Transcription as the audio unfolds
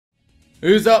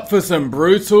Who's up for some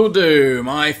brutal doom?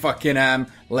 I fucking am.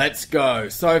 Let's go.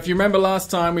 So if you remember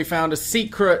last time, we found a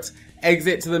secret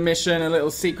exit to the mission, a little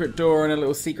secret door and a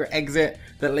little secret exit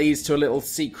that leads to a little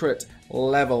secret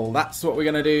level. That's what we're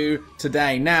going to do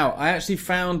today. Now, I actually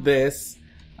found this.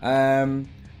 Level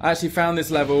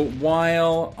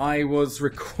while I was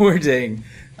recording.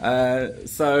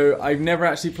 So I've never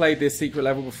actually played this secret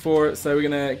level before, so we're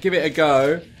going to give it a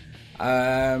go.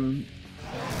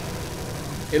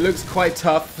 It looks quite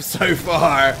tough so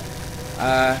far.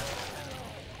 I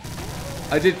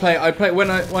played when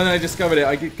I discovered it.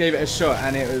 I gave it a shot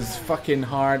and it was fucking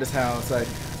hard as hell. So it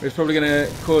was probably going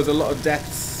to cause a lot of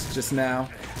deaths just now.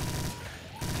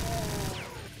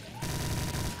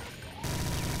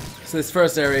 So this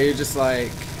first area, you're just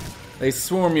like, they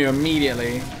swarm you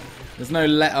immediately. There's no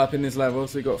let up in this level.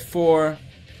 So we've got 4.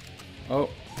 Oh,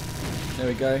 there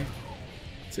we go.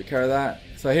 Took care of that.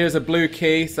 So here's a blue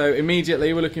key. So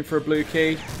immediately we're looking for a blue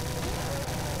key.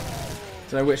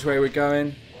 Don't know which way we're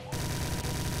going.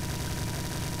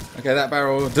 Okay, that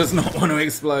barrel does not want to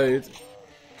explode.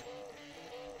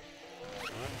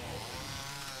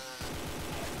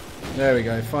 There we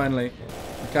go, finally.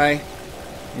 Okay.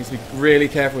 Need to be really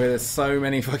careful here. There's so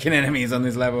many fucking enemies on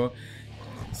this level.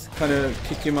 It's kind of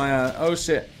kicking my ass. Oh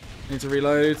shit. Need to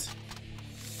reload.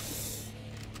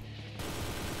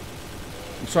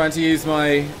 I'm trying to use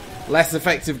my less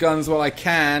effective guns while I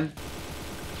can.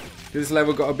 This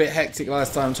level got a bit hectic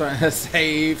last time. I'm trying to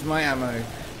save my ammo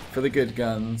for the good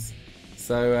guns.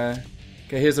 So,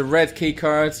 okay, here's a red key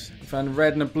card. I found a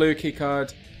red and a blue key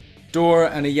card. Door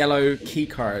and a yellow key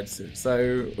card.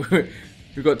 So,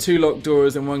 we've got 2 locked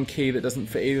doors and 1 key that doesn't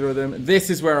fit either of them. This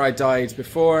is where I died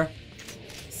before.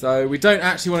 So, we don't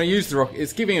actually want to use the rocket.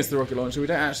 It's giving us the rocket launcher. We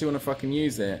don't actually want to fucking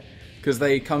use it. Because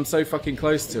they come so fucking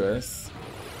close to us.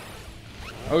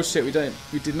 Oh shit,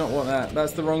 we did not want that.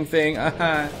 That's the wrong thing.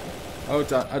 Aha. Oh,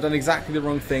 I've done exactly the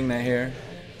wrong thing there here.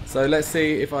 So let's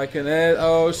see if I can...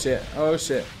 oh shit, oh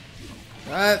shit.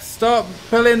 Stop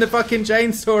pulling the fucking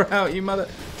chainsaw out, you mother...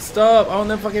 Stop, I want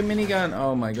the fucking minigun.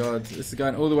 Oh my god, this is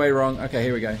going all the way wrong. Okay,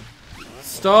 here we go.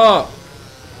 Stop!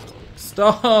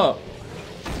 Stop!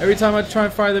 Every time I try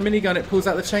and fire the minigun, it pulls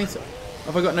out the chainsaw.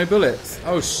 Have I got no bullets?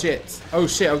 Oh shit. Oh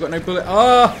shit, I've got no bullet.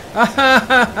 Oh!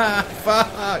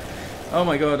 Fuck! Oh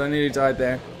my god, I nearly died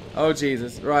there. Oh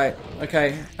Jesus. Right.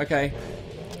 Okay. Okay.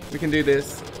 We can do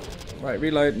this. Right,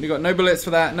 reload. We got no bullets for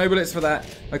that. No bullets for that.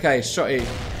 Okay, shotty.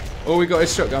 All we got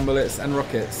is shotgun bullets and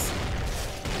rockets.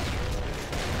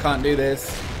 Can't do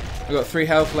this. I've got 3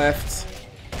 health left.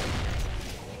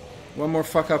 1 more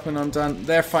fuck up and I'm done.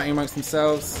 They're fighting amongst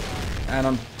themselves. And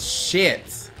I'm...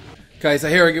 Shit. Okay, so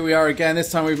here we are again. This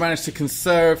time we've managed to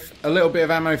conserve a little bit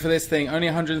of ammo for this thing. Only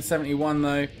 171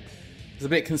 though. It's a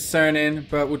bit concerning,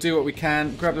 but we'll do what we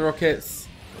can. Grab the rockets.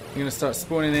 We're going to start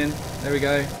spawning in. There we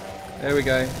go. There we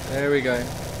go. There we go.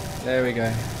 There we go.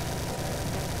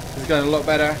 This is going a lot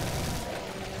better.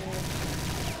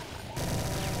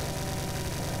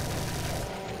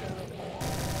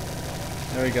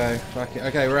 There we go. Fuck it.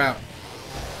 Okay, we're out.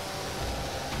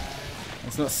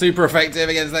 It's not super effective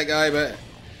against that guy, but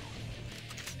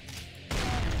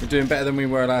we're doing better than we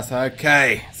were last time.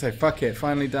 Okay, so fuck it.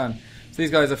 Finally done. So these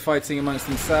guys are fighting amongst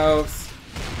themselves.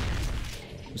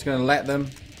 I'm just going to let them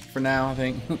for now, I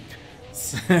think.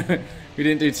 So, we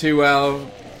didn't do too well.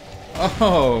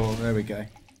 Oh, there we go.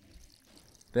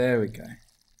 There we go.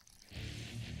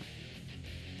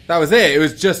 That was it. It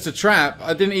was just a trap.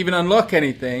 I didn't even unlock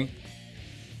anything.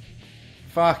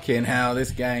 Fucking hell,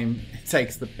 this game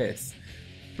takes the piss.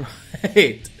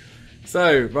 Right.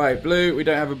 So, right, blue. We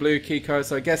don't have a blue key card,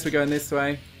 so I guess we're going this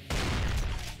way.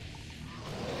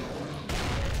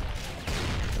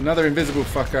 Another invisible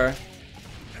fucker.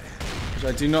 Which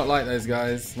I do not like those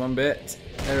guys one bit.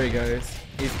 There he goes.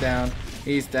 He's down.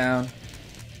 He's down.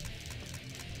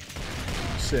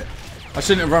 Shit. I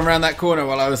shouldn't have run around that corner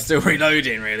while I was still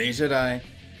reloading, really, should I?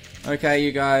 Okay,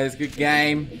 you guys. Good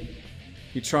game.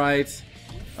 You tried.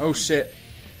 Oh, shit.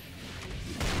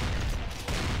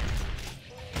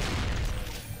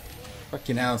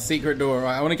 Fucking hell. Secret door.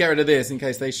 Right, I want to get rid of this in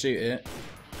case they shoot it.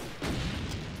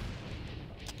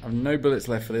 I have no bullets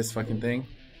left for this fucking thing.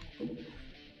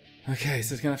 Okay,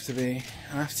 so it's gonna have to be...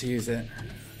 I have to use it.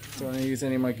 Don't want to use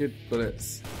any of my good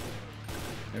bullets.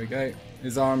 There we go.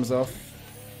 His arm's off.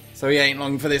 So he ain't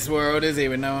long for this world, is he,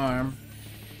 with no arm?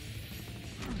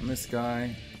 And this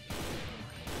guy.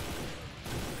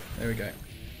 There we go.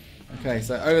 Okay,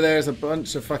 so over there is a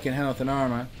bunch of fucking health and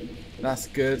armor. That's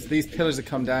good. These pillars have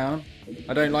come down.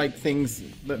 I don't like things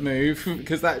that move,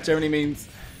 because that generally means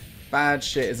bad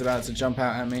shit is about to jump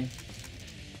out at me.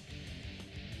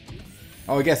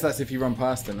 Oh, I guess that's if you run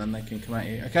past them, then they can come at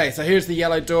you. Okay, so here's the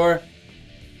yellow door.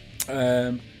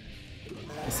 Let's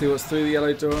see what's through the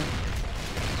yellow door.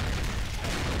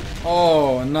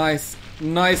 Oh, nice.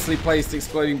 Nicely placed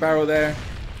exploding barrel there.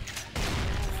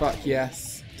 Fuck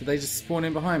yes. Did they just spawn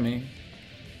in behind me?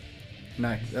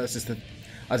 No, that's just a...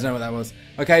 I don't know what that was.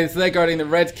 Okay, so they're guarding the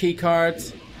red key card.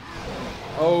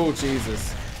 Oh,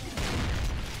 Jesus.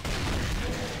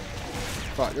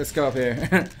 Fuck, let's go up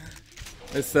here.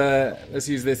 Let's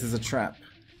use this as a trap.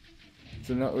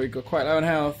 So we've got quite low on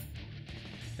health.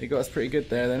 They got us pretty good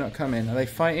there. They're not coming. Are they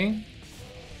fighting?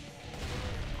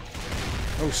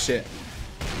 Oh shit.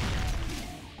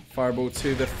 Fireball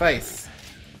to the face.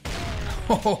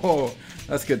 Oh,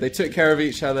 that's good. They took care of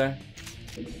each other.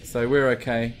 So we're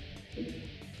okay.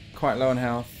 Quite low on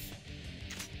health.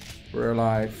 We're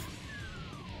alive.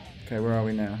 Okay, where are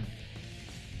we now?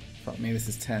 Fuck me, this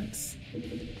is tense.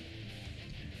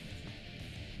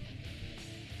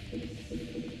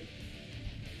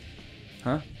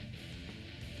 Huh?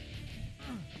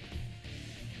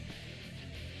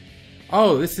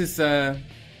 Oh, this is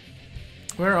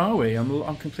where are we?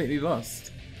 I'm completely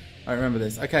lost. I remember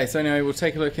this. Okay, so anyway, we'll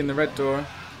take a look in the red door.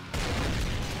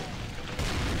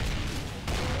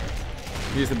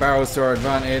 Use the barrels to our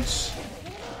advantage.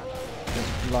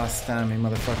 Last stand me,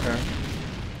 motherfucker.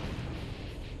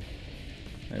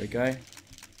 There we go.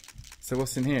 So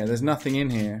what's in here? There's nothing in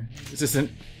here. It's just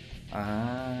an...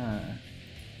 Ah.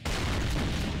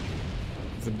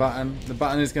 There's a button. The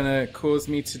button is going to cause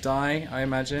me to die, I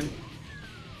imagine.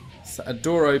 So a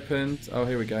door opened. Oh,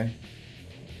 here we go.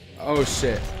 Oh,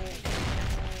 shit.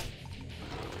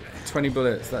 20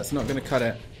 bullets. That's not going to cut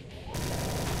it.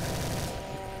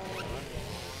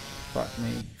 Fuck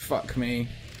me. Fuck me.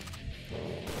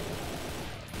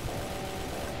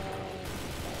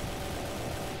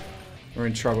 We're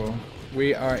in trouble.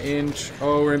 We are in...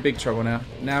 Oh, we're in big trouble now.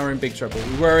 Now we're in big trouble.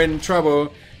 We were in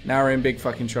trouble. Now we're in big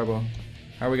fucking trouble.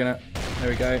 How are we gonna... There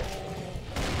we go.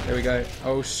 There we go.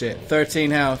 Oh, shit.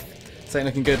 13 health. This ain't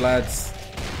looking good, lads.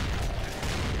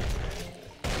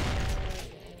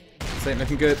 This ain't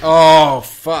looking good. Oh,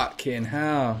 fucking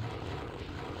hell.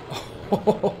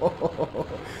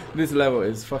 This level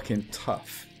is fucking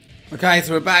tough. Okay,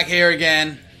 so we're back here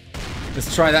again.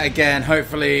 Let's try that again.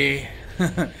 Hopefully...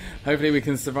 Hopefully we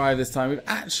can survive this time. We've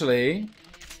actually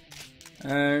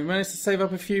managed to save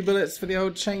up a few bullets for the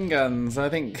old chain guns. I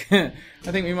think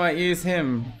we might use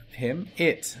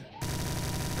it.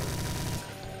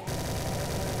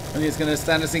 And he's going to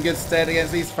stand us in good stead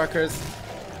against these fuckers.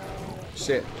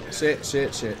 Shit.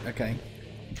 Okay.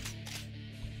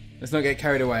 Let's not get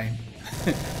carried away.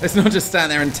 Let's not just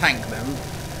stand there and tank them.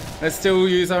 Let's still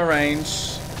use our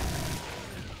range.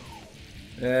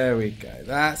 There we go.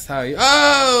 That's how you...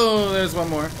 Oh! There's one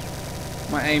more.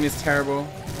 My aim is terrible.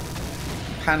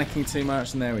 Panicking too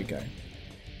much, and there we go.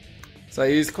 So I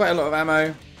used quite a lot of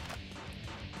ammo.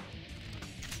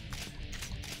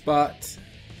 But...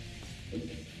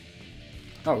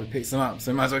 Oh, we picked some up,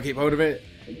 so we might as well keep hold of it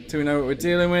till we know what we're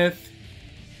dealing with.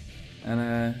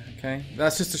 And, okay.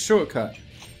 That's just a shortcut.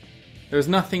 There was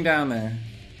nothing down there.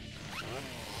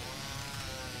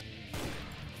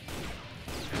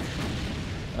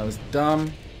 That was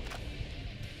dumb.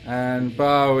 And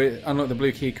we unlocked the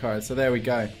blue key card, so there we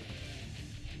go.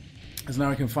 So now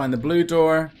we can find the blue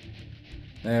door.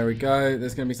 There we go.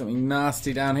 There's going to be something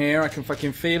nasty down here. I can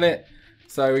fucking feel it.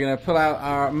 So we're going to pull out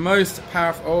our most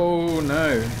powerful... Oh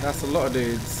no, that's a lot of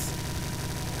dudes.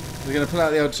 We're going to pull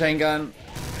out the old chain gun.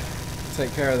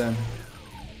 Take care of them.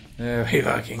 There we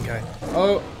fucking go.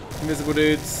 Oh, invisible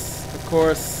dudes, of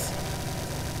course.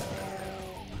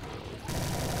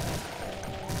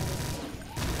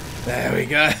 There we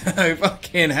go.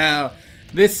 Fucking hell.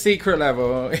 This secret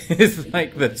level is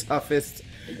like the toughest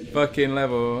fucking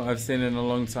level I've seen in a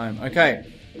long time.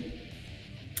 Okay.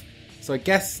 So I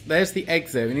guess there's the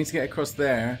exit. We need to get across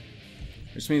there.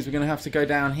 Which means we're going to have to go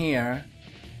down here.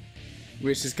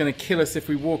 Which is going to kill us if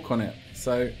we walk on it.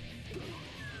 So...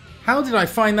 How did I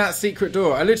find that secret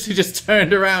door? I literally just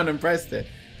turned around and pressed it.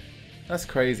 That's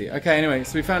crazy. Okay, anyway.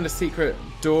 So we found a secret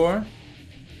door.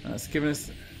 That's given us...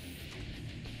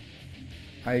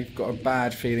 I've got a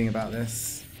bad feeling about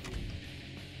this.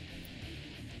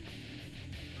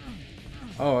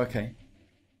 Oh, okay.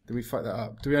 Did we fuck that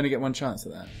up? Do we only get one chance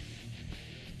at that?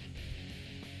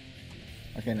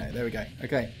 Okay, no, there we go.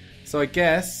 Okay, so I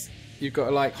guess you've got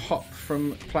to like hop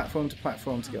from platform to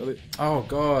platform to get all the... Oh,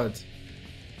 God.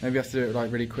 Maybe I have to do it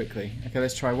like really quickly. Okay,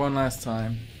 let's try one last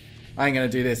time. I ain't gonna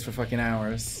do this for fucking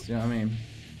hours. Do you know what I mean?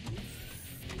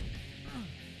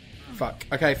 Fuck.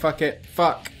 Okay, fuck it.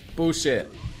 Fuck. Bullshit.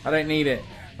 I don't need it.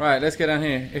 Right, let's go down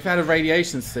here. If I had a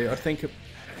radiation suit, I'd think...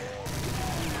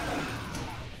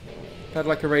 Had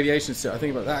like a radiation suit. I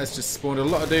think about that. It's just spawned a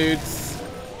lot of dudes.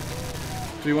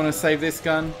 Do we want to save this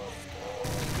gun?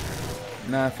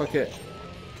 Nah, fuck it.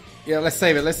 Yeah, let's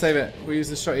save it. Let's save it. We'll use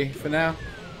the shotty for now.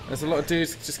 There's a lot of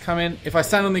dudes just come in. If I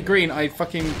stand on the green, I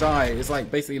fucking die. It's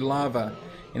like basically lava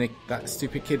in that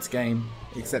stupid kids game,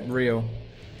 except real.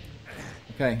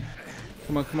 Okay.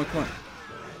 Come on, come on, come on.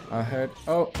 I heard.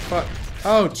 Oh, fuck.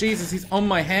 Oh, Jesus, he's on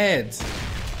my head.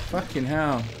 Fucking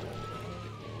hell.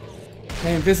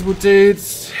 Okay, invisible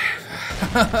dudes.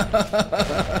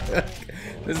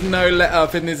 There's no let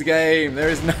up in this game. There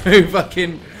is no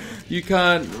fucking... You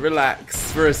can't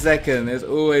relax for a second. There's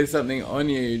always something on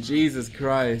you. Jesus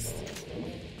Christ.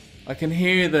 I can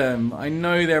hear them. I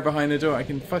know they're behind the door. I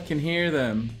can fucking hear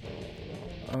them.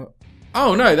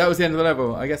 Oh no, that was the end of the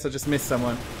level. I guess I just missed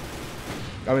someone.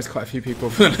 I missed quite a few people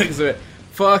for the looks of it.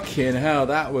 Fucking hell,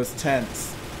 that was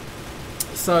tense.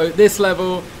 So this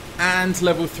level and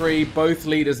level 3 both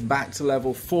lead us back to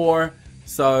level 4.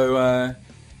 So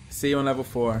see you on level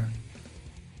 4.